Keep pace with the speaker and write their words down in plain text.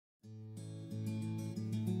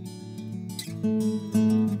Estamos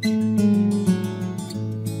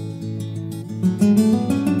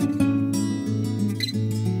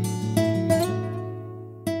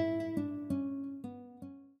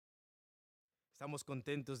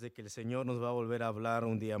contentos de que el Señor nos va a volver a hablar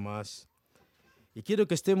un día más. Y quiero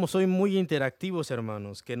que estemos hoy muy interactivos,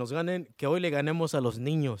 hermanos, que hoy le ganemos a los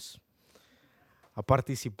niños a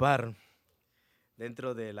participar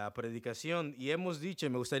dentro de la predicación. Y hemos dicho, y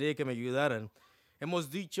me gustaría que me ayudaran,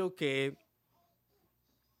 hemos dicho que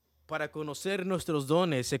para conocer nuestros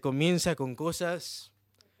dones se comienza con cosas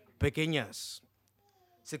pequeñas.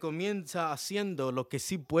 Se comienza haciendo lo que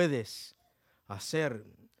sí puedes hacer.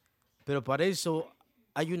 Pero para eso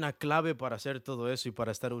hay una clave para hacer todo eso y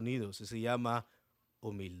para estar unidos. Y se llama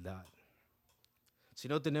humildad. Si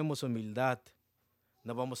no tenemos humildad,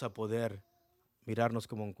 no vamos a poder mirarnos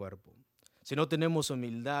como un cuerpo. Si no tenemos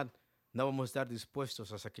humildad, no vamos a estar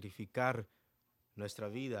dispuestos a sacrificar nuestra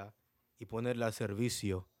vida y ponerla al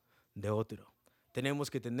servicio de otro. Tenemos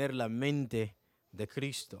que tener la mente de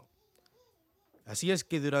Cristo. Así es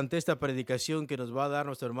que durante esta predicación que nos va a dar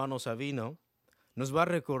nuestro hermano Sabino, nos va a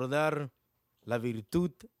recordar la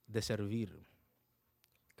virtud de servir.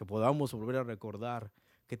 Que podamos volver a recordar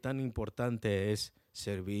qué tan importante es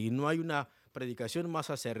servir. Y no hay una predicación más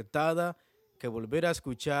acertada que volver a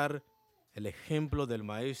escuchar el ejemplo del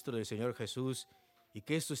Maestro, del Señor Jesús, y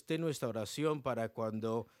que esto esté en nuestra oración para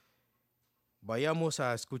cuando vayamos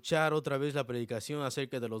a escuchar otra vez la predicación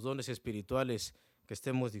acerca de los dones espirituales, que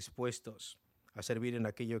estemos dispuestos a servir en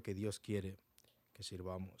aquello que Dios quiere que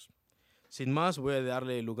sirvamos. Sin más, voy a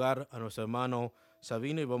darle lugar a nuestro hermano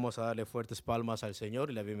Sabino y vamos a darle fuertes palmas al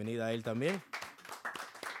Señor y la bienvenida a él también.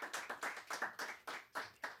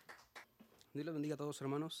 Dios les bendiga a todos,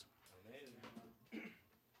 hermanos. Amén.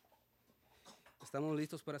 ¿Estamos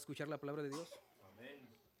listos para escuchar la palabra de Dios? Amén.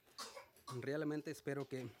 Realmente espero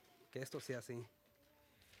que esto sea así.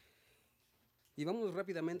 Y vamos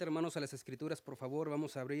rápidamente, hermanos, a las Escrituras, por favor.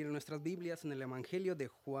 Vamos a abrir nuestras Biblias en el Evangelio de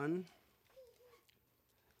Juan,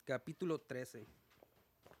 capítulo 13.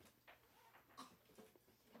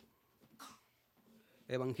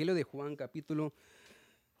 Evangelio de Juan, capítulo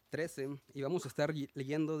 13, y vamos a estar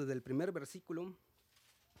leyendo desde el primer versículo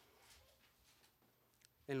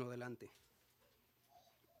en lo delante.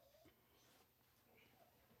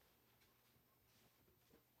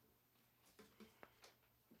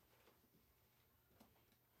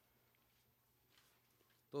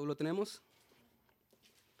 ¿Todos lo tenemos?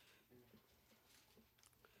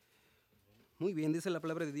 Muy bien, dice la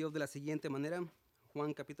palabra de Dios de la siguiente manera,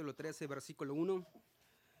 Juan capítulo 13, versículo 1.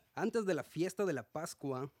 Antes de la fiesta de la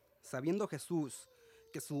Pascua, sabiendo Jesús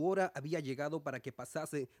que su hora había llegado para que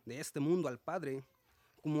pasase de este mundo al Padre,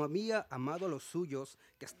 como había amado a los suyos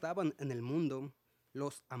que estaban en el mundo,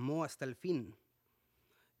 los amó hasta el fin.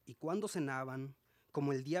 Y cuando cenaban,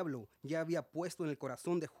 como el diablo ya había puesto en el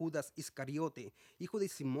corazón de Judas Iscariote, hijo de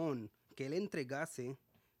Simón, que él entregase,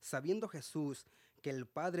 sabiendo Jesús que el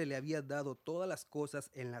Padre le había dado todas las cosas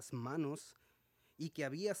en las manos y que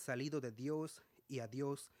había salido de Dios y a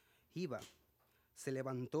Dios iba, se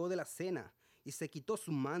levantó de la cena y se quitó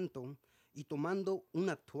su manto y tomando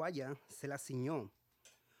una toalla se la ciñó.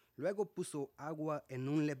 Luego puso agua en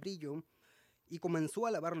un lebrillo y comenzó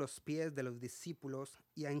a lavar los pies de los discípulos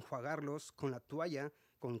y a enjuagarlos con la toalla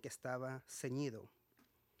con que estaba ceñido.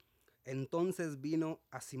 Entonces vino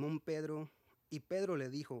a Simón Pedro y Pedro le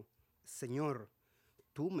dijo: Señor,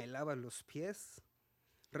 ¿tú me lavas los pies?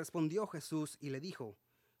 Respondió Jesús y le dijo: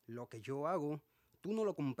 Lo que yo hago, tú no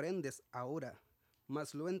lo comprendes ahora,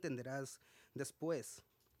 mas lo entenderás después.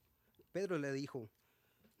 Pedro le dijo: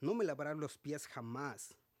 No me lavarás los pies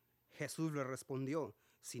jamás. Jesús le respondió: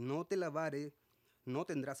 Si no te lavare, no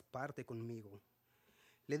tendrás parte conmigo.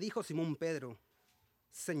 Le dijo Simón Pedro: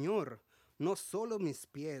 Señor, no solo mis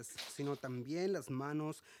pies, sino también las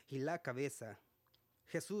manos y la cabeza.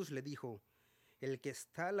 Jesús le dijo: El que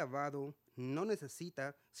está lavado no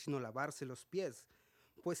necesita sino lavarse los pies,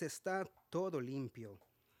 pues está todo limpio.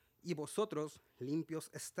 Y vosotros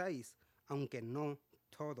limpios estáis, aunque no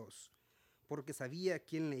todos. Porque sabía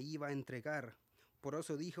quién le iba a entregar. Por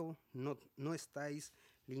eso dijo: no estáis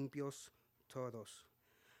limpios todos.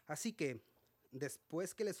 Así que,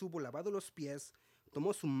 después que les hubo lavado los pies,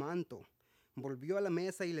 tomó su manto, volvió a la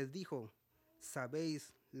mesa y les dijo: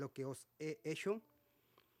 ¿Sabéis lo que os he hecho?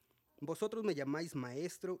 Vosotros me llamáis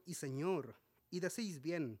Maestro y Señor, y decís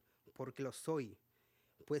bien, porque lo soy.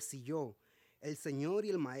 Pues si yo, el Señor y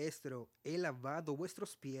el Maestro, he lavado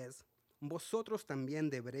vuestros pies, vosotros también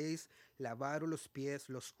deberéis lavaros los pies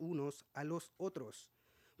los unos a los otros,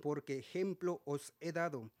 porque ejemplo os he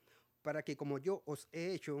dado, para que como yo os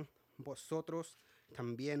he hecho, vosotros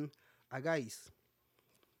también hagáis.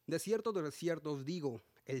 De cierto os digo,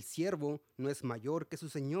 el siervo no es mayor que su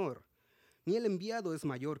señor, ni el enviado es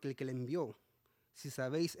mayor que el que le envió. Si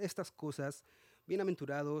sabéis estas cosas,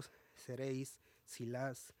 bienaventurados seréis si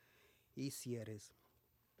las hicieres.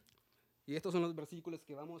 Y estos son los versículos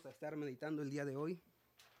que vamos a estar meditando el día de hoy.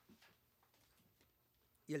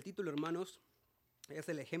 Y el título, hermanos, es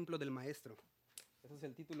el ejemplo del maestro. Ese es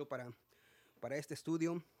el título para este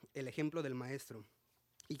estudio, el ejemplo del maestro.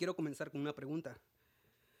 Y quiero comenzar con una pregunta.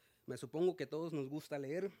 Me supongo que a todos nos gusta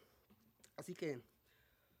leer, así que,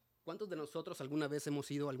 ¿cuántos de nosotros alguna vez hemos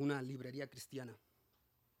ido a alguna librería cristiana?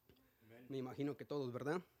 Amen. Me imagino que todos,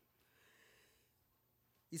 ¿verdad?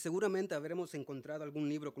 Y seguramente habremos encontrado algún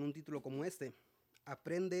libro con un título como este,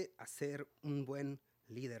 Aprende a ser un buen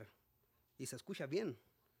líder. Y se escucha bien.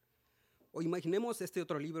 O imaginemos este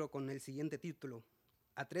otro libro con el siguiente título,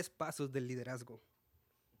 A 3 pasos del liderazgo.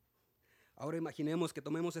 Ahora imaginemos que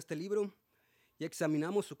tomemos este libro y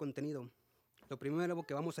examinamos su contenido. Lo primero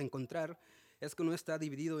que vamos a encontrar es que no está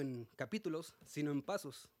dividido en capítulos, sino en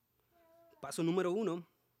pasos. Paso número 1,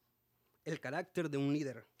 el carácter de un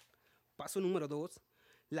líder. Paso número 2,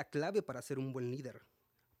 la clave para ser un buen líder.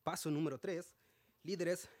 Paso número 3,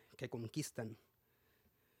 líderes que conquistan.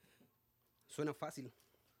 Suena fácil.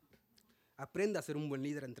 Aprende a ser un buen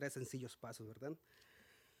líder en 3 sencillos pasos, ¿verdad?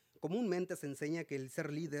 Comúnmente se enseña que el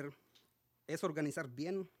ser líder es organizar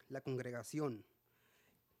bien la congregación.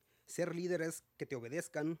 Ser líder es que te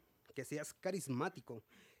obedezcan, que seas carismático.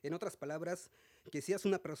 En otras palabras, que seas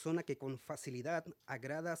una persona que con facilidad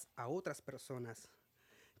agradas a otras personas.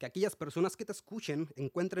 Que aquellas personas que te escuchen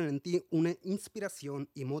encuentren en ti una inspiración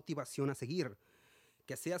y motivación a seguir.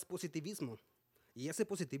 Que seas positivismo. Y ese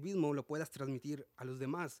positivismo lo puedas transmitir a los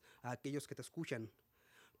demás, a aquellos que te escuchan.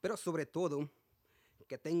 Pero sobre todo,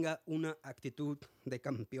 que tenga una actitud de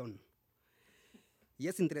campeón. Y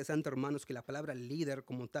es interesante, hermanos, que la palabra líder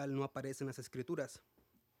como tal no aparece en las Escrituras.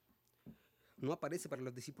 No aparece para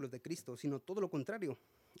los discípulos de Cristo, sino todo lo contrario.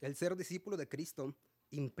 El ser discípulo de Cristo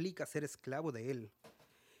implica ser esclavo de Él.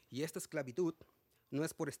 Y esta esclavitud no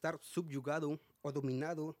es por estar subyugado o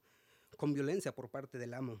dominado con violencia por parte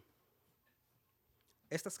del amo.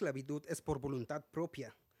 Esta esclavitud es por voluntad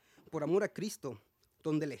propia, por amor a Cristo,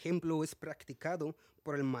 donde el ejemplo es practicado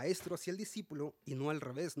por el maestro hacia el discípulo y no al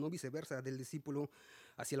revés, no viceversa, del discípulo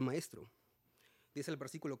hacia el maestro. Dice el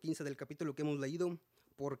versículo 15 del capítulo que hemos leído,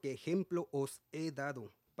 porque ejemplo os he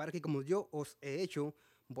dado, para que como yo os he hecho,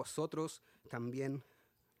 vosotros también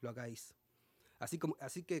lo hagáis.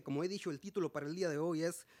 Así que, como he dicho, el título para el día de hoy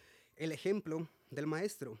es el ejemplo del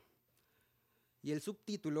maestro. Y el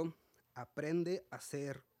subtítulo, Aprende a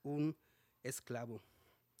ser un esclavo.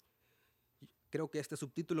 Creo que este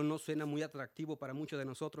subtítulo no suena muy atractivo para muchos de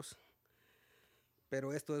nosotros,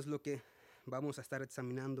 pero esto es lo que vamos a estar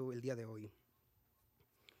examinando el día de hoy.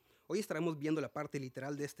 Hoy estaremos viendo la parte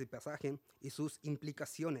literal de este pasaje y sus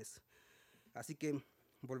implicaciones. Así que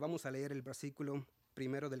volvamos a leer el versículo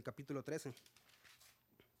primero del capítulo 13.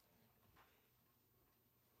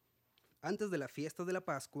 Antes de la fiesta de la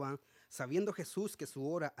Pascua, sabiendo Jesús que su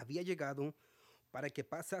hora había llegado para que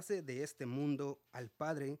pasase de este mundo al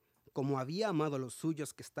Padre, como había amado a los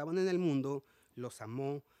suyos que estaban en el mundo, los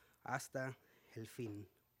amó hasta el fin.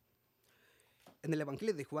 En el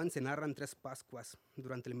Evangelio de Juan se narran 3 Pascuas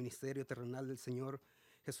durante el ministerio terrenal del Señor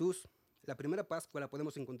Jesús. La primera Pascua la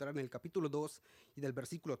podemos encontrar en el capítulo 2 y del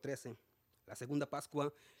versículo 13. La segunda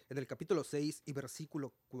Pascua en el capítulo 6 y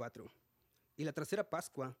versículo 4. Y la tercera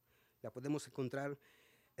Pascua la podemos encontrar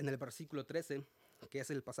en el versículo 13, que es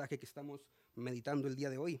el pasaje que estamos meditando el día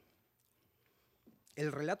de hoy.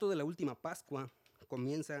 El relato de la última Pascua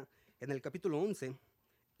comienza en el capítulo 11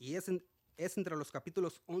 y es entre los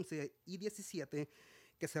capítulos 11 y 17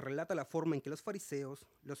 que se relata la forma en que los fariseos,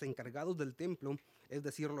 los encargados del templo, es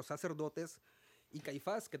decir, los sacerdotes, y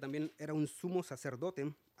Caifás, que también era un sumo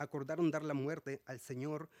sacerdote, acordaron dar la muerte al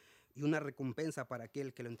Señor y una recompensa para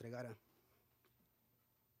aquel que lo entregara.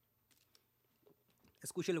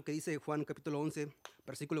 Escuche lo que dice Juan capítulo 11,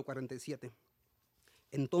 versículo 47.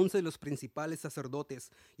 Entonces los principales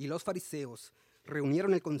sacerdotes y los fariseos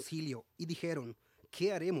reunieron el concilio y dijeron,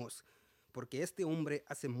 ¿qué haremos? Porque este hombre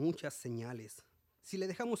hace muchas señales. Si le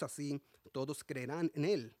dejamos así, todos creerán en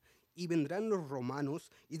él, y vendrán los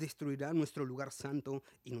romanos y destruirán nuestro lugar santo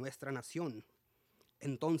y nuestra nación.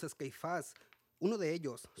 Entonces Caifás, uno de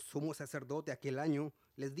ellos, sumo sacerdote aquel año,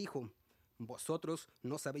 les dijo, vosotros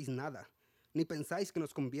no sabéis nada, ni pensáis que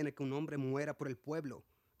nos conviene que un hombre muera por el pueblo,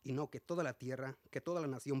 y no que toda la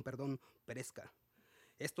nación, perezca.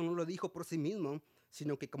 Esto no lo dijo por sí mismo,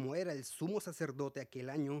 sino que como era el sumo sacerdote aquel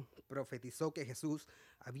año, profetizó que Jesús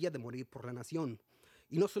había de morir por la nación.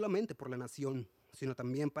 y no solamente por la nación, sino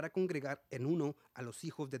también para congregar en uno a los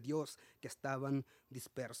hijos de Dios que estaban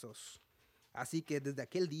dispersos. Así que desde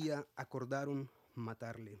aquel día acordaron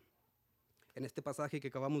matarle. En este pasaje que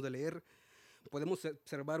acabamos de leer, podemos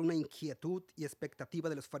observar una inquietud y expectativa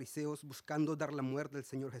de los fariseos buscando dar la muerte del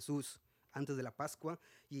Señor Jesús antes de la Pascua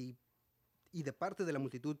y de parte de la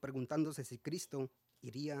multitud preguntándose si Cristo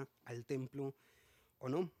iría al templo o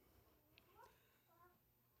no.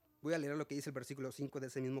 Voy a leer lo que dice el versículo 5 de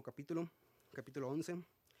ese mismo capítulo 11.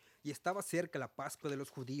 Y estaba cerca la Pascua de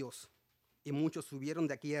los judíos, y muchos subieron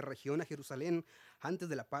de aquella región a Jerusalén antes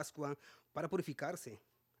de la Pascua para purificarse,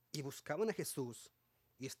 y buscaban a Jesús.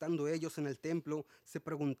 Y estando ellos en el templo, se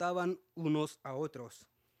preguntaban unos a otros,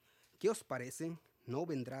 ¿qué os parece? ¿No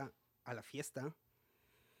vendrá a la fiesta?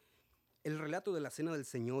 El relato de la cena del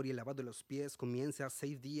Señor y el lavado de los pies comienza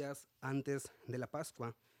 6 días antes de la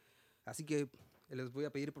Pascua. Así que les voy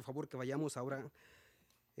a pedir por favor que vayamos ahora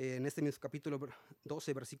en este mismo capítulo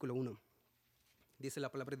 12, versículo 1. Dice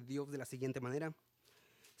la palabra de Dios de la siguiente manera.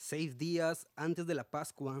 6 días antes de la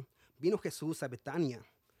Pascua vino Jesús a Betania,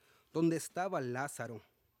 donde estaba Lázaro,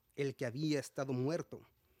 el que había estado muerto,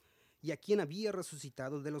 y a quien había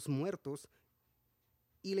resucitado de los muertos,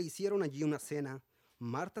 y le hicieron allí una cena.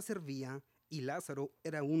 Marta servía, y Lázaro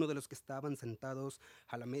era uno de los que estaban sentados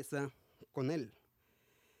a la mesa con él.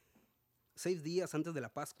 6 días antes de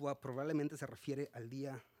la Pascua probablemente se refiere al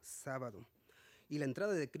día sábado. Y la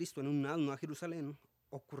entrada de Cristo en un asno a Jerusalén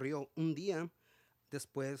ocurrió un día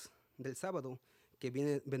después del sábado,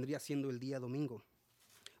 que vendría siendo el día domingo.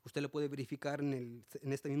 Usted lo puede verificar en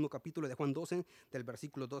este mismo capítulo de Juan 12, del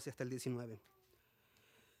versículo 12 hasta el 19.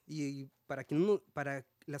 Y para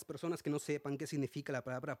las personas que no sepan qué significa la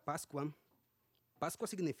palabra Pascua, Pascua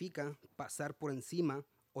significa pasar por encima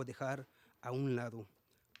o dejar a un lado.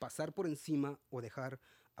 Pasar por encima o dejar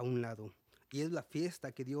a un lado. Y es la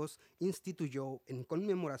fiesta que Dios instituyó en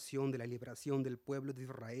conmemoración de la liberación del pueblo de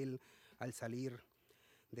Israel al salir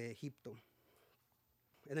de Egipto.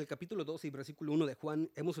 En el capítulo 12 y versículo 1 de Juan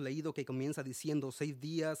hemos leído que comienza diciendo 6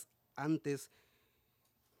 días antes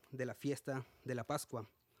de la fiesta de la Pascua.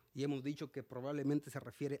 Y hemos dicho que probablemente se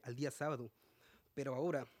refiere al día sábado. Pero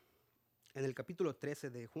ahora, en el capítulo 13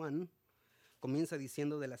 de Juan, comienza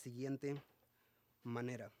diciendo de la siguiente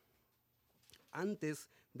manera. Antes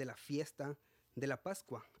de la fiesta de la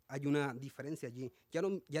Pascua. Hay una diferencia allí.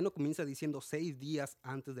 Ya no comienza diciendo 6 días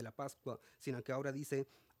antes de la Pascua, sino que ahora dice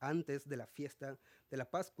antes de la fiesta de la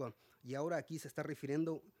Pascua. Y ahora aquí se está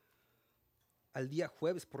refiriendo al día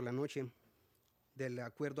jueves por la noche, de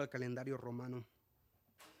acuerdo al calendario romano.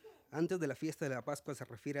 Antes de la fiesta de la Pascua se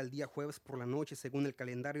refiere al día jueves por la noche según el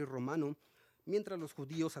calendario romano, mientras los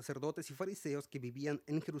judíos, sacerdotes y fariseos que vivían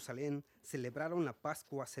en Jerusalén celebraron la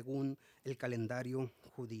Pascua según el calendario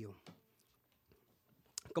judío.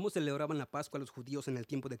 ¿Cómo celebraban la Pascua los judíos en el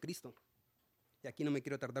tiempo de Cristo? Y aquí no me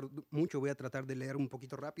quiero tardar mucho, voy a tratar de leer un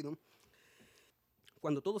poquito rápido.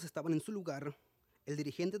 Cuando todos estaban en su lugar, el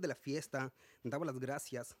dirigente de la fiesta daba las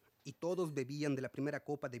gracias y todos bebían de la primera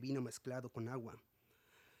copa de vino mezclado con agua.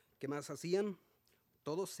 ¿Qué más hacían?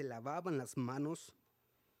 Todos se lavaban las manos.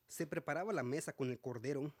 Se preparaba la mesa con el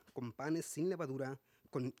cordero, con panes sin levadura,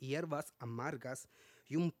 con hierbas amargas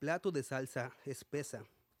y un plato de salsa espesa.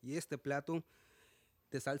 Y este plato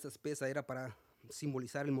de salsa espesa era para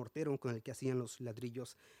simbolizar el mortero con el que hacían los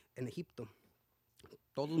ladrillos en Egipto.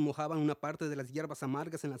 Todos mojaban una parte de las hierbas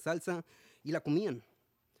amargas en la salsa y la comían.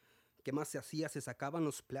 ¿Qué más se hacía? Se sacaban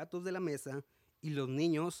los platos de la mesa y los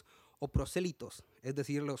niños o prosélitos, es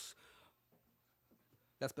decir, las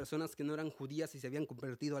personas que no eran judías y se habían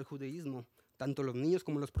convertido al judaísmo, tanto los niños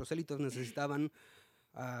como los prosélitos necesitaban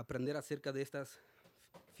aprender acerca de estas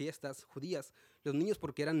fiestas judías. Los niños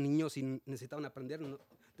porque eran niños y necesitaban aprender,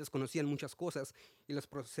 desconocían muchas cosas, y los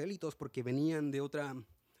prosélitos porque venían de otra,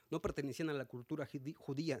 no pertenecían a la cultura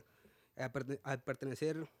judía. Al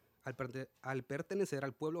pertenecer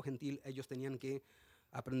al pueblo gentil, ellos tenían que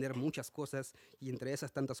aprender muchas cosas, y entre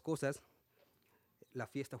esas tantas cosas, la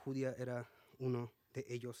fiesta judía era uno de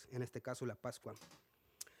ellos, en este caso la Pascua.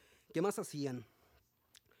 ¿Qué más hacían?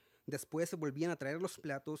 Después se volvían a traer los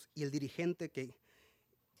platos y el dirigente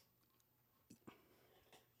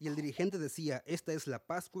decía, esta es la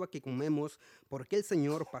Pascua que comemos porque el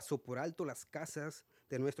Señor pasó por alto las casas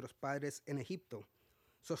de nuestros padres en Egipto.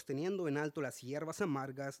 Sosteniendo en alto las hierbas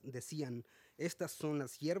amargas, decían, estas son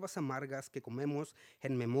las hierbas amargas que comemos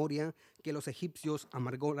en memoria que los egipcios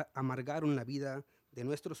amargaron la vida de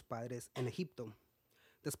nuestros padres en Egipto.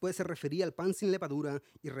 Después se refería al pan sin levadura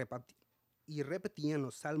y repetían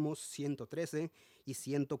los salmos 113 y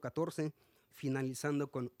 114,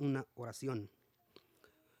 finalizando con una oración.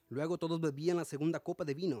 Luego todos bebían la segunda copa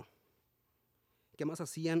de vino. ¿Qué más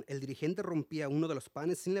hacían? El dirigente rompía uno de los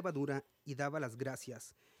panes sin levadura y daba las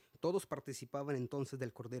gracias. Todos participaban entonces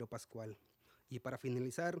del Cordero Pascual. Y para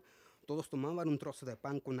finalizar, todos tomaban un trozo de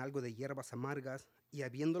pan con algo de hierbas amargas y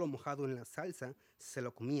habiéndolo mojado en la salsa, se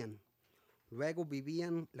lo comían. Luego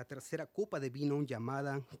bebían la tercera copa de vino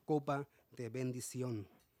llamada copa de bendición.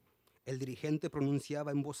 El dirigente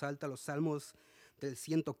pronunciaba en voz alta los salmos del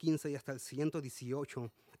 115 y hasta el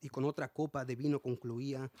 118 y con otra copa de vino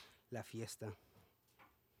concluía la fiesta.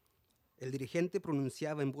 El dirigente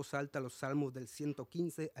pronunciaba en voz alta los salmos del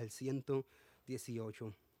 115 al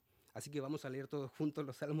 118. Así que vamos a leer todos juntos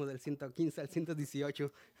los salmos del 115 al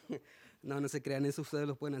 118. No se crean, eso ustedes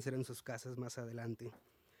lo pueden hacer en sus casas más adelante.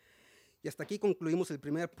 Y hasta aquí concluimos el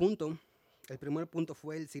primer punto. El primer punto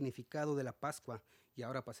fue el significado de la Pascua. Y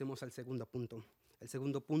ahora pasemos al segundo punto. El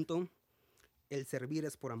segundo punto, el servir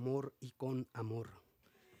es por amor y con amor.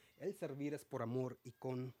 El servir es por amor y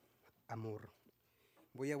con amor.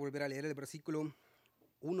 Voy a volver a leer el versículo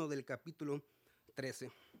 1 del capítulo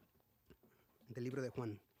 13 del libro de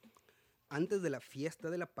Juan. Antes de la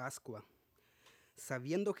fiesta de la Pascua,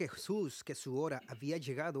 sabiendo Jesús que su hora había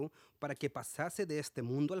llegado para que pasase de este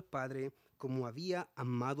mundo al Padre, como había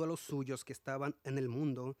amado a los suyos que estaban en el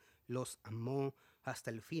mundo, los amó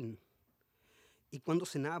hasta el fin. Y cuando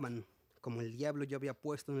cenaban, como el diablo ya había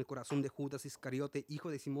puesto en el corazón de Judas Iscariote, hijo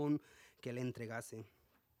de Simón, que le entregase.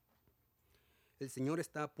 El Señor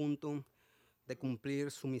está a punto de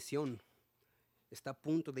cumplir su misión. Está a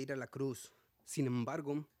punto de ir a la cruz. Sin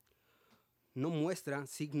embargo, no muestra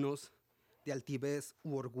signos de altivez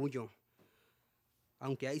u orgullo,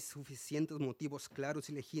 aunque hay suficientes motivos claros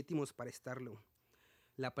y legítimos para estarlo.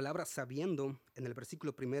 La palabra sabiendo, en el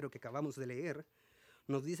versículo primero que acabamos de leer,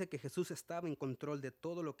 nos dice que Jesús estaba en control de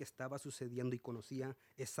todo lo que estaba sucediendo y conocía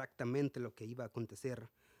exactamente lo que iba a acontecer.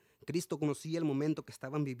 Cristo conocía el momento que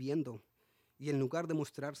estaban viviendo y en lugar de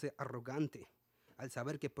mostrarse arrogante, al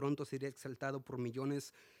saber que pronto sería exaltado por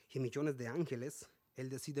millones y millones de ángeles, Él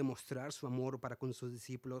decide mostrar su amor para con sus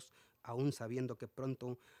discípulos, aún sabiendo que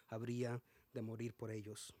pronto habría de morir por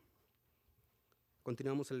ellos.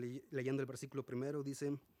 Continuamos leyendo el versículo primero,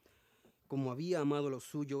 dice, como había amado a los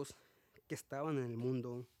suyos que estaban en el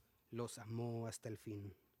mundo, los amó hasta el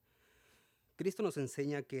fin. Cristo nos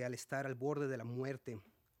enseña que al estar al borde de la muerte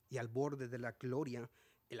y al borde de la gloria,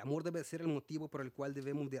 el amor debe ser el motivo por el cual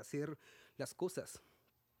debemos de hacer las cosas.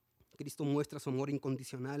 Cristo muestra su amor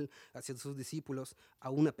incondicional hacia sus discípulos,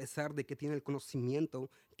 aun a pesar de que tiene el conocimiento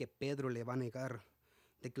que Pedro le va a negar,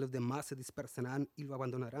 de que los demás se dispersarán y lo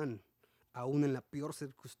abandonarán. Aún en la peor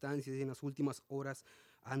circunstancia y en las últimas horas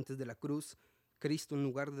antes de la cruz, Cristo, en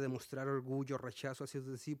lugar de demostrar orgullo o rechazo hacia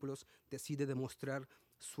sus discípulos, decide demostrar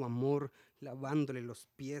su amor lavándole los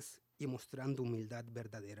pies y mostrando humildad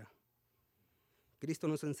verdadera. Cristo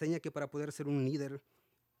nos enseña que para poder ser un líder,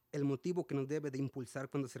 el motivo que nos debe de impulsar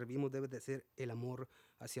cuando servimos debe de ser el amor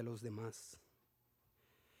hacia los demás.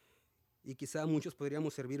 Y quizá muchos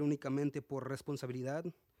podríamos servir únicamente por responsabilidad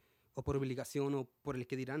o por obligación o por el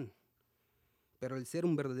que dirán. Pero el ser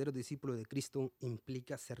un verdadero discípulo de Cristo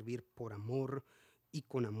implica servir por amor y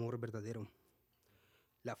con amor verdadero.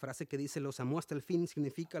 La frase que dice los amó hasta el fin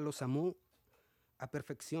significa los amó a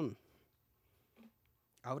perfección.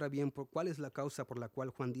 Ahora bien, ¿cuál es la causa por la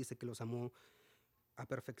cual Juan dice que los amó a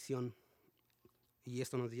perfección? Y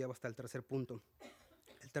esto nos lleva hasta el tercer punto.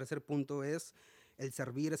 El tercer punto es, el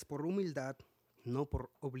servir es por humildad, no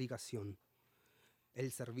por obligación.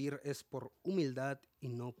 El servir es por humildad y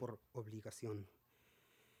no por obligación.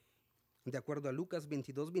 De acuerdo a Lucas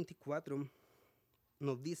 22:24,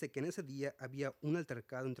 nos dice que en ese día había un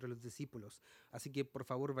altercado entre los discípulos. Así que por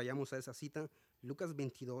favor vayamos a esa cita, Lucas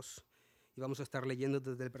 22, y vamos a estar leyendo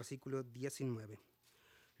desde el versículo 19.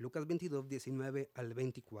 Lucas 22, 19 al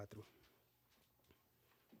 24.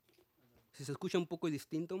 Si se escucha un poco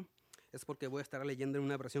distinto, es porque voy a estar leyendo en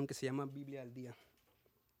una versión que se llama Biblia al día.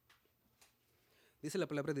 Dice la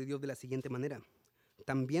palabra de Dios de la siguiente manera.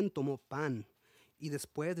 También tomó pan y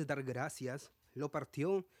después de dar gracias, lo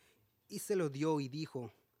partió y se lo dio y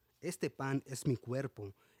dijo, este pan es mi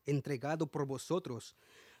cuerpo, entregado por vosotros.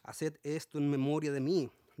 Haced esto en memoria de mí.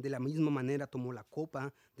 De la misma manera tomó la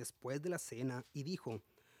copa después de la cena y dijo,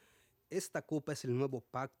 esta copa es el nuevo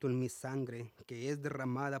pacto en mi sangre, que es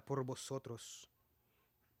derramada por vosotros.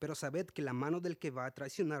 Pero sabed que la mano del que va a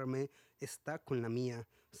traicionarme está con la mía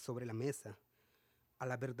sobre la mesa. A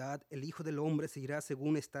la verdad, el Hijo del Hombre se irá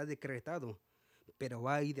según está decretado, pero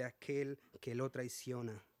ay de aquel que lo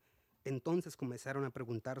traiciona. Entonces comenzaron a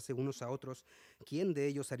preguntarse unos a otros, ¿quién de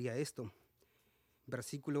ellos haría esto?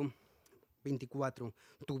 Versículo 24.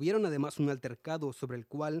 Tuvieron además un altercado sobre el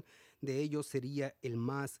cual de ellos sería el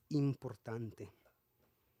más importante.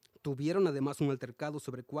 Tuvieron además un altercado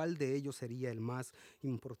sobre cuál de ellos sería el más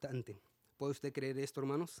importante. ¿Puede usted creer esto,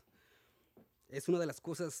 hermanos? Es una de las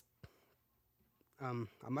cosas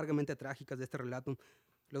amargamente trágicas de este relato.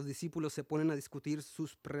 Los discípulos se ponen a discutir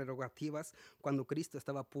sus prerrogativas cuando Cristo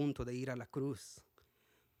estaba a punto de ir a la cruz.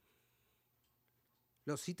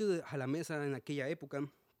 Los sitios a la mesa en aquella época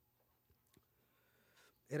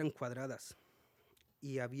eran cuadradas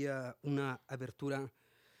y había una abertura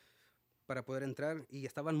para poder entrar y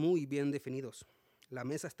estaban muy bien definidos. La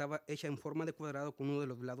mesa estaba hecha en forma de cuadrado con uno de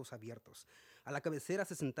los lados abiertos. A la cabecera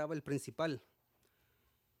se sentaba el principal.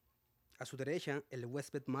 A su derecha, el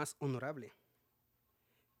huésped más honorable.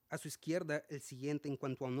 A su izquierda, el siguiente en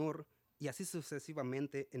cuanto a honor, y así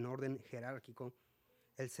sucesivamente en orden jerárquico.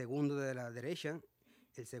 El segundo de la derecha,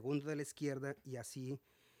 el segundo de la izquierda, y así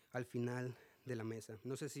al final de la mesa.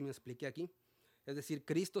 No sé si me expliqué aquí. Es decir,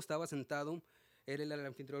 Cristo estaba sentado, él era el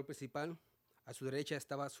anfitrión principal. A su derecha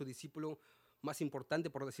estaba su discípulo más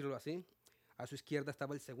importante, por decirlo así. A su izquierda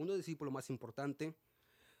estaba el segundo discípulo más importante.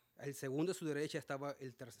 El segundo a su derecha estaba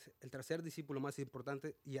el tercer discípulo más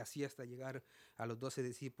importante, y así hasta llegar a los 12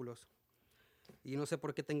 discípulos. Y no sé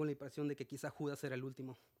por qué tengo la impresión de que quizá Judas era el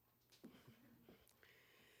último.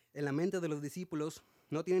 En la mente de los discípulos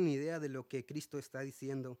no tienen ni idea de lo que Cristo está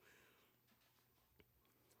diciendo.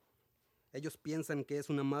 Ellos piensan que es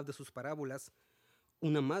una más de sus parábolas,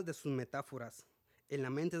 una más de sus metáforas. En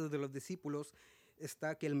la mente de los discípulos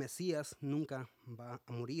está que el Mesías nunca va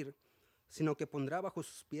a morir, sino que pondrá bajo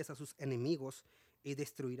sus pies a sus enemigos y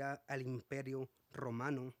destruirá al imperio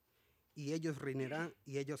romano, y ellos reinarán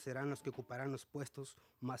y ellos serán los que ocuparán los puestos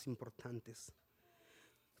más importantes.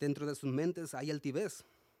 Dentro de sus mentes hay altivez,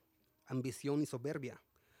 ambición y soberbia,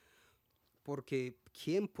 porque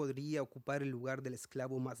 ¿quién podría ocupar el lugar del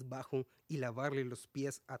esclavo más bajo y lavarle los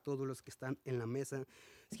pies a todos los que están en la mesa,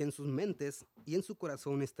 si en sus mentes y en su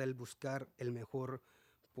corazón está el buscar el mejor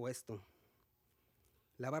puesto?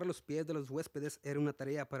 Lavar los pies de los huéspedes era una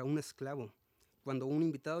tarea para un esclavo. Cuando un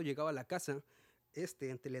invitado llegaba a la casa,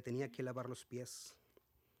 le tenía que lavar los pies.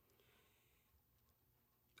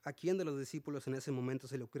 ¿A quién de los discípulos en ese momento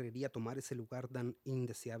se le ocurriría tomar ese lugar tan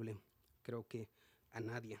indeseable? Creo que a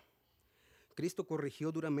nadie. Cristo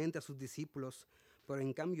corrigió duramente a sus discípulos, pero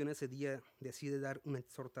en cambio en ese día decide dar una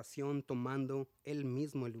exhortación tomando él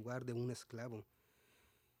mismo el lugar de un esclavo.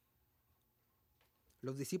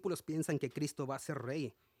 Los discípulos piensan que Cristo va a ser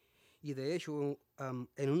rey, y de hecho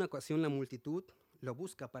en una ocasión la multitud lo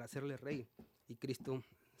busca para hacerle rey, y Cristo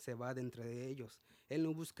se va de entre de ellos. Él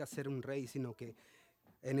no busca ser un rey, sino que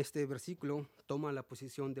en este versículo toma la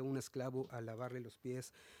posición de un esclavo al lavarle los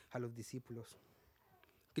pies a los discípulos.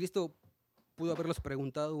 Cristo pudo haberlos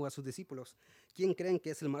preguntado a sus discípulos: ¿quién creen que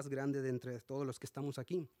es el más grande de entre todos los que estamos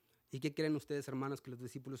aquí? ¿Y qué creen ustedes, hermanos, que los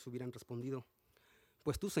discípulos hubieran respondido?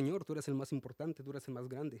 Pues tú, Señor, tú eres el más importante, tú eres el más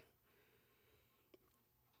grande.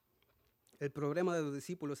 El problema de los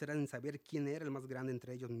discípulos era en saber quién era el más grande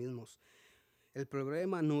entre ellos mismos. El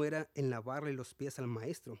problema no era en lavarle los pies al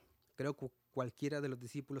maestro. Creo que cualquiera de los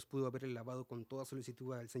discípulos pudo haberle lavado con toda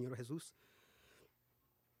solicitud al Señor Jesús.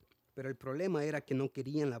 Pero el problema era que no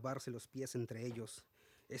querían lavarse los pies entre ellos.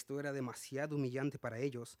 Esto era demasiado humillante para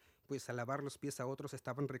ellos, pues al lavar los pies a otros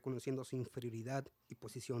estaban reconociendo su inferioridad y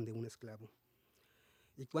posición de un esclavo.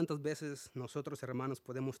 ¿Y cuántas veces nosotros, hermanos,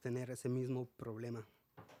 podemos tener ese mismo problema?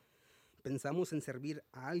 Pensamos en servir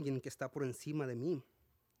a alguien que está por encima de mí,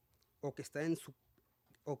 o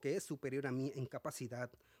que es superior a mí en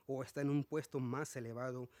capacidad, o está en un puesto más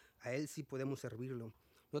elevado. A él sí podemos servirlo.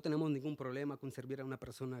 No tenemos ningún problema con servir a una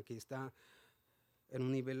persona que está en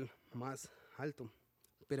un nivel más alto.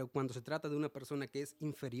 Pero cuando se trata de una persona que es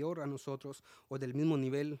inferior a nosotros o del mismo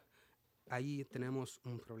nivel, ahí tenemos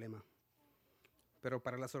un problema. Pero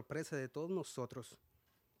para la sorpresa de todos nosotros,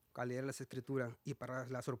 al leer las Escrituras, y para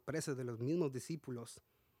la sorpresa de los mismos discípulos,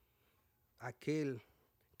 aquel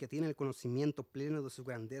que tiene el conocimiento pleno de su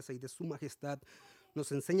grandeza y de su majestad,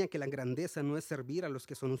 nos enseña que la grandeza no es servir a los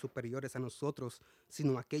que son superiores a nosotros,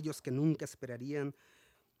 sino a aquellos que nunca esperarían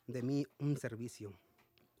de mí un servicio.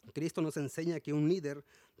 Cristo nos enseña que un líder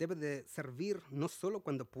debe de servir no solo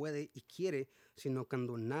cuando puede y quiere, sino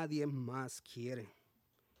cuando nadie más quiere.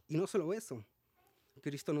 Y no solo eso,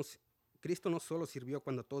 Cristo no solo sirvió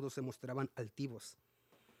cuando todos se mostraban altivos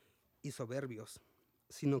y soberbios,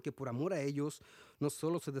 sino que por amor a ellos no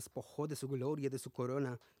solo se despojó de su gloria y de su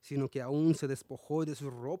corona, sino que aún se despojó de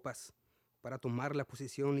sus ropas para tomar la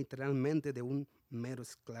posición literalmente de un mero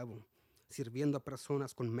esclavo, sirviendo a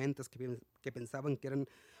personas con mentes que pensaban que eran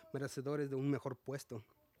merecedores de un mejor puesto.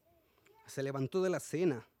 Se levantó de la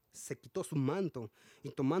cena, se quitó su manto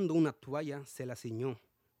y tomando una toalla se la ciñó,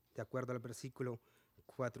 de acuerdo al versículo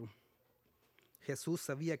 4. Jesús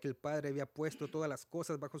sabía que el Padre había puesto todas las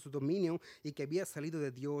cosas bajo su dominio y que había salido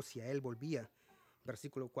de Dios y a él volvía.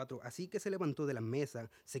 Versículo 4. Así que se levantó de la mesa,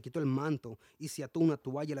 se quitó el manto y se ató una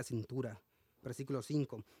toalla a la cintura. Versículo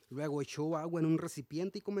 5. Luego echó agua en un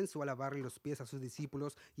recipiente y comenzó a lavarle los pies a sus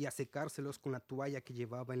discípulos y a secárselos con la toalla que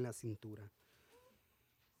llevaba en la cintura.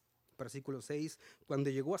 Versículo 6. Cuando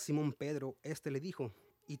llegó a Simón Pedro, éste le dijo: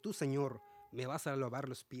 ¿Y tú, Señor, me vas a lavar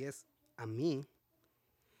los pies a mí?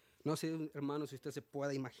 No sé, hermanos, si usted se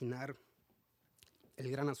pueda imaginar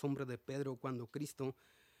el gran asombro de Pedro cuando Cristo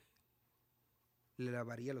le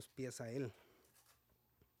lavaría los pies a él.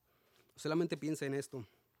 Solamente piensa en esto.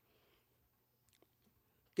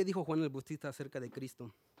 ¿Qué dijo Juan el Bautista acerca de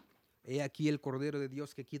Cristo? He aquí el Cordero de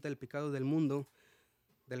Dios que quita el pecado del mundo,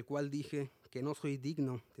 del cual dije que no soy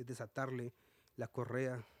digno de desatarle la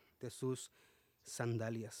correa de sus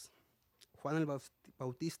sandalias. Juan el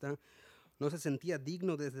Bautista no se sentía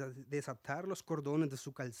digno de desatar los cordones de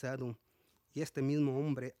su calzado, y este mismo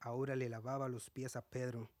hombre ahora le lavaba los pies a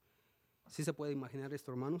Pedro. ¿Sí se puede imaginar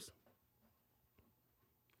esto, hermanos?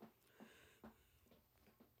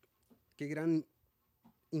 Qué gran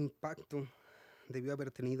impacto debió haber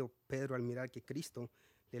tenido Pedro al mirar que Cristo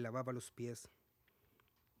le lavaba los pies.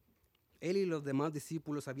 Él y los demás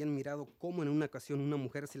discípulos habían mirado cómo en una ocasión una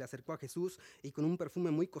mujer se le acercó a Jesús y con un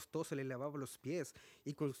perfume muy costoso le lavaba los pies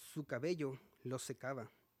y con su cabello los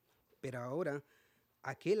secaba. Pero ahora,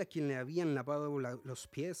 aquel a quien le habían lavado los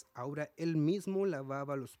pies, ahora él mismo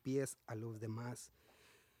lavaba los pies a los demás.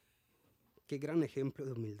 Qué gran ejemplo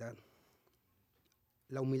de humildad.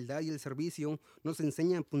 La humildad y el servicio nos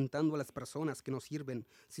enseñan apuntando a las personas que nos sirven,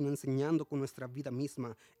 sino enseñando con nuestra vida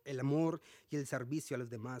misma el amor y el servicio a los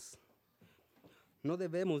demás. No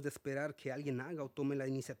debemos de esperar que alguien haga o tome la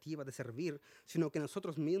iniciativa de servir, sino que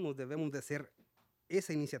nosotros mismos debemos de hacer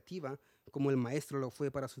esa iniciativa como el Maestro lo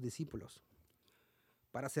fue para sus discípulos.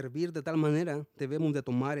 Para servir de tal manera, debemos de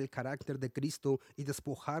tomar el carácter de Cristo y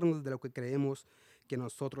despojarnos de lo que creemos que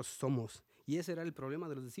nosotros somos. Y ese era el problema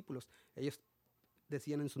de los discípulos. Ellos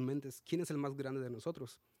decían en sus mentes: ¿quién es el más grande de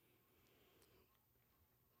nosotros?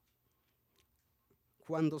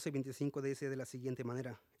 Juan 12:25 dice de la siguiente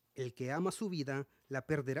manera: el que ama su vida la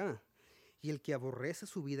perderá, y el que aborrece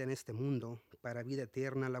su vida en este mundo, para vida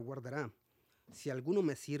eterna la guardará. Si alguno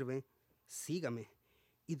me sirve, sígame,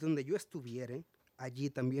 y donde yo estuviere, allí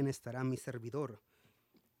también estará mi servidor.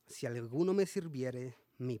 Si alguno me sirviere,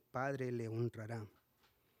 mi Padre le honrará.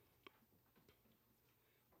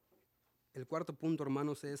 El cuarto punto,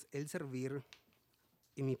 hermanos, es el servir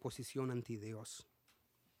y mi posición ante Dios.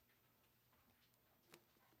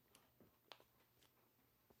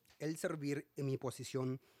 El servir y mi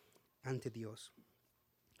posición ante Dios.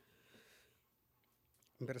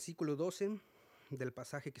 Versículo 12 del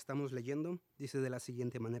pasaje que estamos leyendo dice de la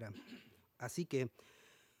siguiente manera: así que,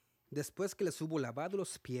 después que les hubo lavado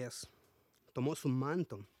los pies, tomó su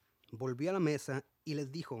manto, volvió a la mesa y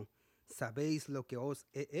les dijo: ¿sabéis lo que os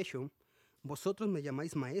he hecho? Vosotros me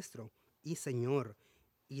llamáis maestro y señor,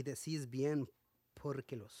 y decís bien,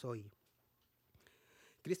 porque lo soy.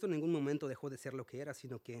 Cristo en ningún momento dejó de ser lo que era,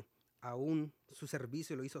 sino que aún su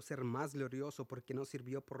servicio lo hizo ser más glorioso, porque no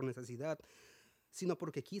sirvió por necesidad, sino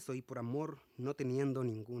porque quiso y por amor, no teniendo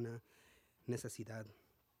ninguna necesidad.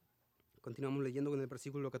 Continuamos leyendo en el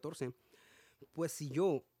versículo 14. Pues si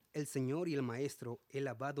yo, el Señor y el Maestro, he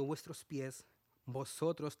lavado vuestros pies,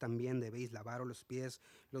 vosotros también debéis lavaros los pies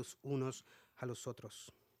los unos a los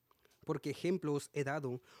otros. Porque ejemplo os he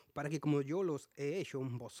dado, para que como yo los he hecho,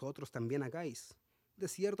 vosotros también hagáis. De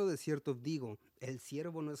cierto os digo, el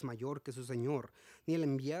siervo no es mayor que su Señor, ni el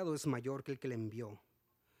enviado es mayor que el que le envió.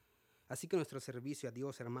 Así que nuestro servicio a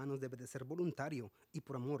Dios, hermanos, debe de ser voluntario y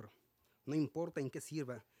por amor. No importa en qué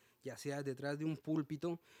sirva, ya sea detrás de un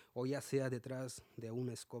púlpito o ya sea detrás de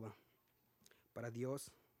una escoba. Para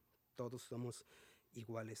Dios, todos somos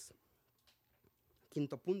iguales.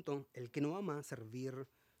 Quinto punto: el que no ama servir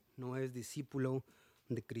no es discípulo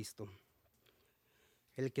de Cristo.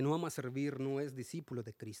 El que no ama servir no es discípulo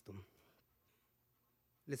de Cristo.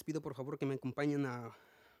 Les pido por favor que me acompañen a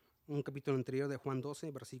un capítulo anterior de Juan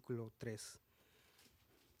 12, versículo 3.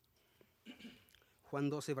 Juan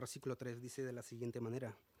 12, versículo 3 dice de la siguiente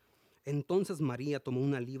manera: entonces María tomó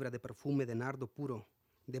una libra de perfume de nardo puro,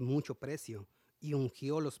 de mucho precio, y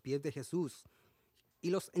ungió los pies de Jesús, y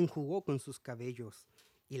los enjugó con sus cabellos,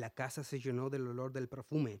 y la casa se llenó del olor del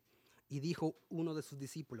perfume. Y dijo uno de sus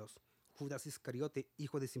discípulos, Judas Iscariote,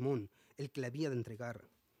 hijo de Simón, el que le había de entregar: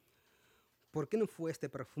 ¿por qué no fue este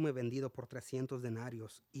perfume vendido por 300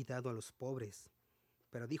 denarios y dado a los pobres?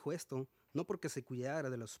 Pero dijo esto no porque se cuidara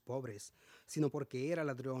de los pobres, sino porque era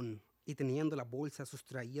ladrón y teniendo la bolsa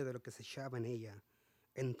sustraía de lo que se echaba en ella.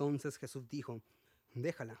 Entonces Jesús dijo,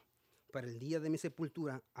 déjala, para el día de mi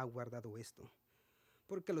sepultura ha guardado esto.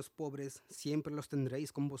 Porque a los pobres siempre los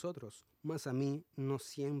tendréis con vosotros, mas a mí no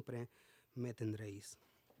siempre me tendréis.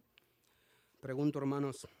 Pregunto,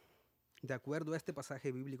 hermanos, de acuerdo a este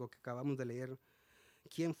pasaje bíblico que acabamos de leer,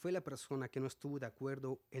 ¿quién fue la persona que no estuvo de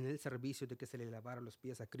acuerdo en el servicio de que se le lavara los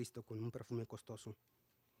pies a Cristo con un perfume costoso?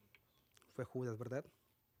 Fue Judas, ¿verdad?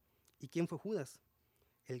 ¿Y quién fue Judas?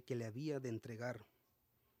 El que le había de entregar.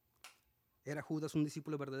 ¿Era Judas un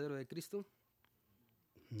discípulo verdadero de Cristo?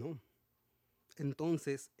 No.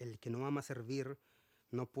 Entonces, el que no ama servir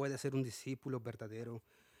no puede ser un discípulo verdadero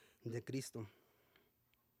de Cristo.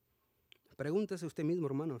 Pregúntese usted mismo,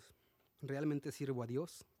 hermanos, ¿realmente sirvo a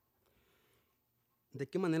Dios? ¿De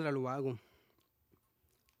qué manera lo hago?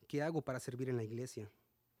 ¿Qué hago para servir en la iglesia?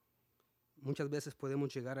 Muchas veces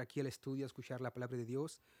podemos llegar aquí al estudio a escuchar la palabra de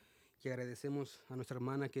Dios y agradecemos a nuestra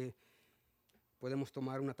hermana que podemos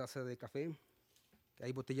tomar una taza de café, que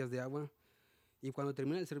hay botellas de agua, y cuando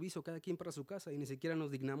termina el servicio cada quien para su casa y ni siquiera nos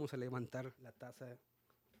dignamos a levantar la taza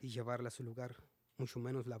y llevarla a su lugar, mucho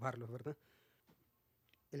menos lavarlos, ¿verdad?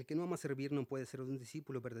 El que no ama servir no puede ser un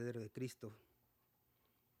discípulo verdadero de Cristo.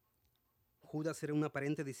 Judas era un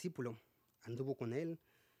aparente discípulo, anduvo con él,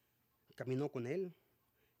 caminó con él,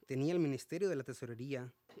 tenía el ministerio de la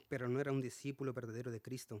tesorería, pero no era un discípulo verdadero de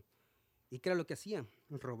Cristo. ¿Y qué era lo que hacía?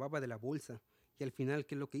 Robaba de la bolsa y al final,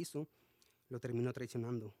 ¿qué es lo que hizo? Lo terminó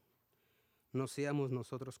traicionando. No seamos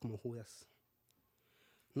nosotros como Judas.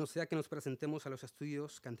 No sea que nos presentemos a los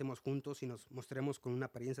estudios, cantemos juntos y nos mostremos con una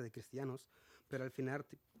apariencia de cristianos, pero al final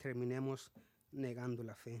terminemos negando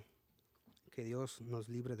la fe. Que Dios nos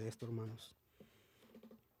libre de esto, hermanos.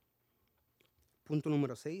 Punto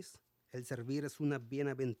número 6. El servir es una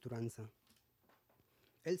bienaventuranza.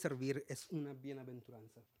 El servir es una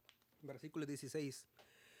bienaventuranza. Versículo 16.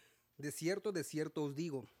 De cierto os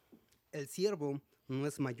digo, el siervo no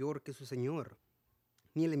es mayor que su Señor,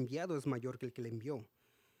 ni el enviado es mayor que el que le envió.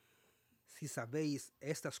 Si sabéis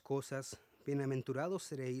estas cosas, bienaventurados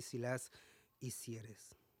seréis si las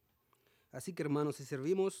hicieres. Así que, hermanos, si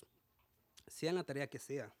servimos, sea en la tarea que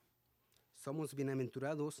sea, somos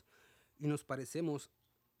bienaventurados y nos parecemos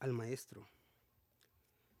al Maestro.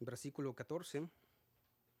 Versículo 14.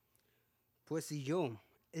 Pues si yo,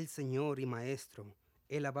 el Señor y Maestro,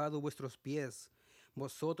 he lavado vuestros pies,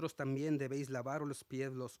 vosotros también debéis lavar los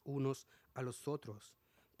pies los unos a los otros,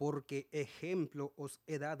 porque ejemplo os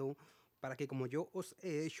he dado para que como yo os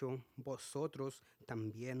he hecho, vosotros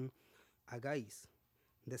también hagáis.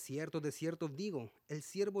 De cierto os digo, el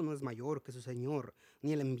siervo no es mayor que su Señor,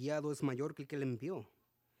 ni el enviado es mayor que el que le envió.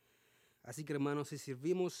 Así que, hermanos, si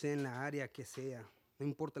servimos en la área que sea, no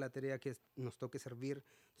importa la tarea que nos toque servir,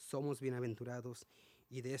 somos bienaventurados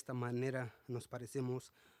y de esta manera nos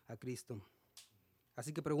parecemos a Cristo.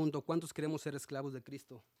 Así que pregunto, ¿cuántos queremos ser esclavos de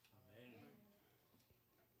Cristo?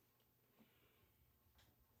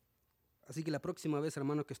 Así que la próxima vez,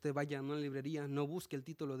 hermano, que usted vaya a una librería, no busque el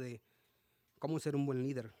título de cómo ser un buen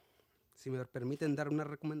líder. Si me permiten dar una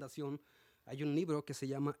recomendación, hay un libro que se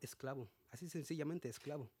llama Esclavo, así sencillamente,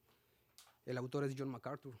 Esclavo. El autor es John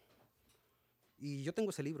MacArthur. Y yo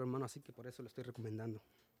tengo ese libro, hermano, así que por eso lo estoy recomendando.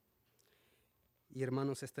 Y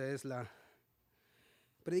hermanos, esta es la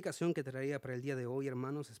predicación que traía para el día de hoy,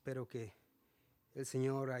 hermanos. Espero que el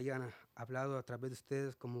Señor haya hablado a través de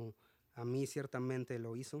ustedes como a mí ciertamente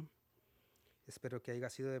lo hizo. Espero que haya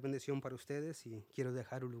sido de bendición para ustedes y quiero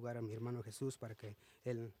dejar un lugar a mi hermano Jesús para que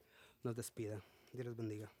Él nos despida. Dios los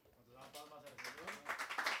bendiga.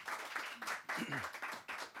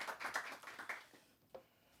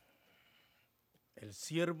 El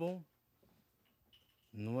siervo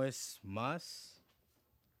no es más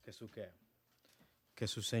que su ¿qué? Que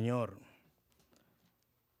su Señor.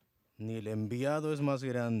 Ni el enviado es más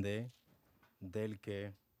grande del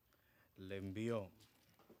que le envió.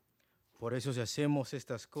 Por eso si hacemos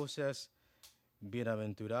estas cosas,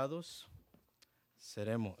 bienaventurados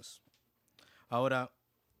seremos. Ahora,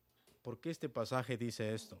 ¿por qué este pasaje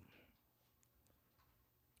dice esto?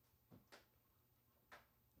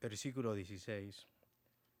 Versículo 16.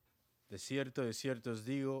 De cierto os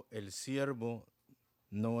digo, el siervo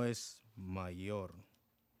no es mayor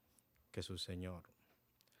que su Señor.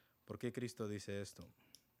 ¿Por qué Cristo dice esto?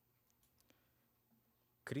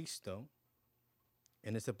 Cristo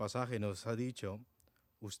en este pasaje nos ha dicho,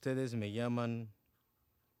 ustedes me llaman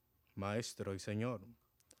Maestro y Señor,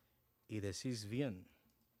 y decís bien,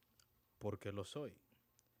 porque lo soy.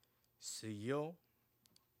 Si yo,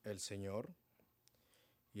 el Señor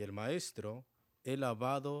y el Maestro, he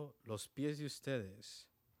lavado los pies de ustedes,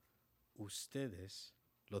 ustedes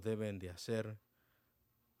lo deben de hacer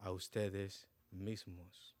a ustedes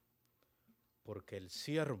mismos. Porque el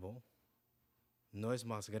siervo no es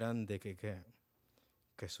más grande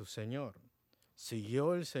que su Señor. Si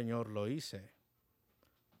yo, el Señor, lo hice,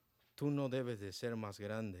 tú no debes de ser más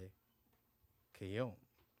grande que yo.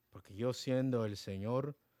 Porque yo, siendo el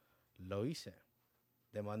Señor, lo hice.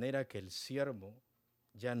 De manera que el siervo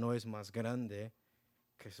ya no es más grande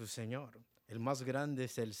que su Señor. El más grande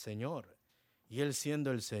es el Señor. Y Él,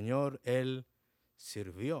 siendo el Señor, Él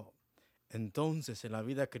sirvió. Entonces, en la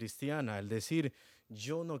vida cristiana, el decir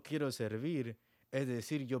yo no quiero servir, es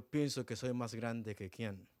decir, yo pienso que soy más grande que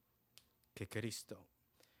 ¿quién? Que Cristo.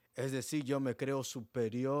 Es decir, yo me creo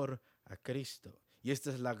superior a Cristo. Y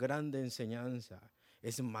esta es la grande enseñanza.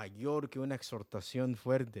 Es mayor que una exhortación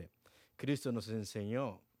fuerte. Cristo nos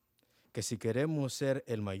enseñó que si queremos ser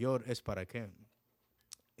el mayor, ¿es para qué?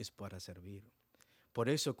 Es para servir. Por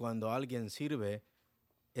eso cuando alguien sirve,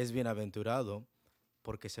 es bienaventurado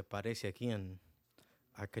porque se parece ¿a quién?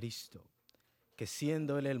 A Cristo. Que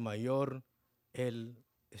siendo Él el mayor, Él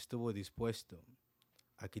estuvo dispuesto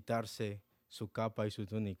a quitarse su capa y su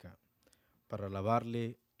túnica para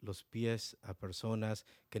lavarle los pies a personas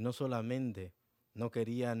que no solamente no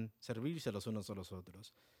querían servirse los unos a los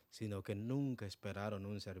otros, sino que nunca esperaron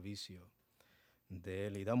un servicio de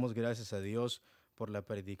Él. Y damos gracias a Dios por la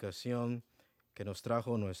predicación que nos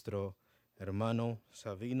trajo nuestro hermano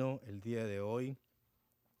Sabino el día de hoy.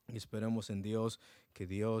 Y esperemos en Dios que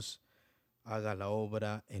Dios haga la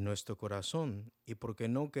obra en nuestro corazón. Y porque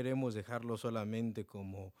no queremos dejarlo solamente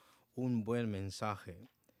como un buen mensaje,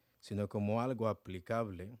 sino como algo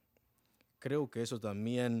aplicable, creo que eso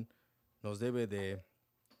también nos debe de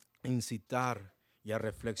incitar y a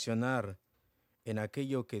reflexionar en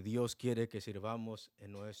aquello que Dios quiere que sirvamos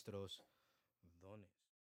en nuestros dones.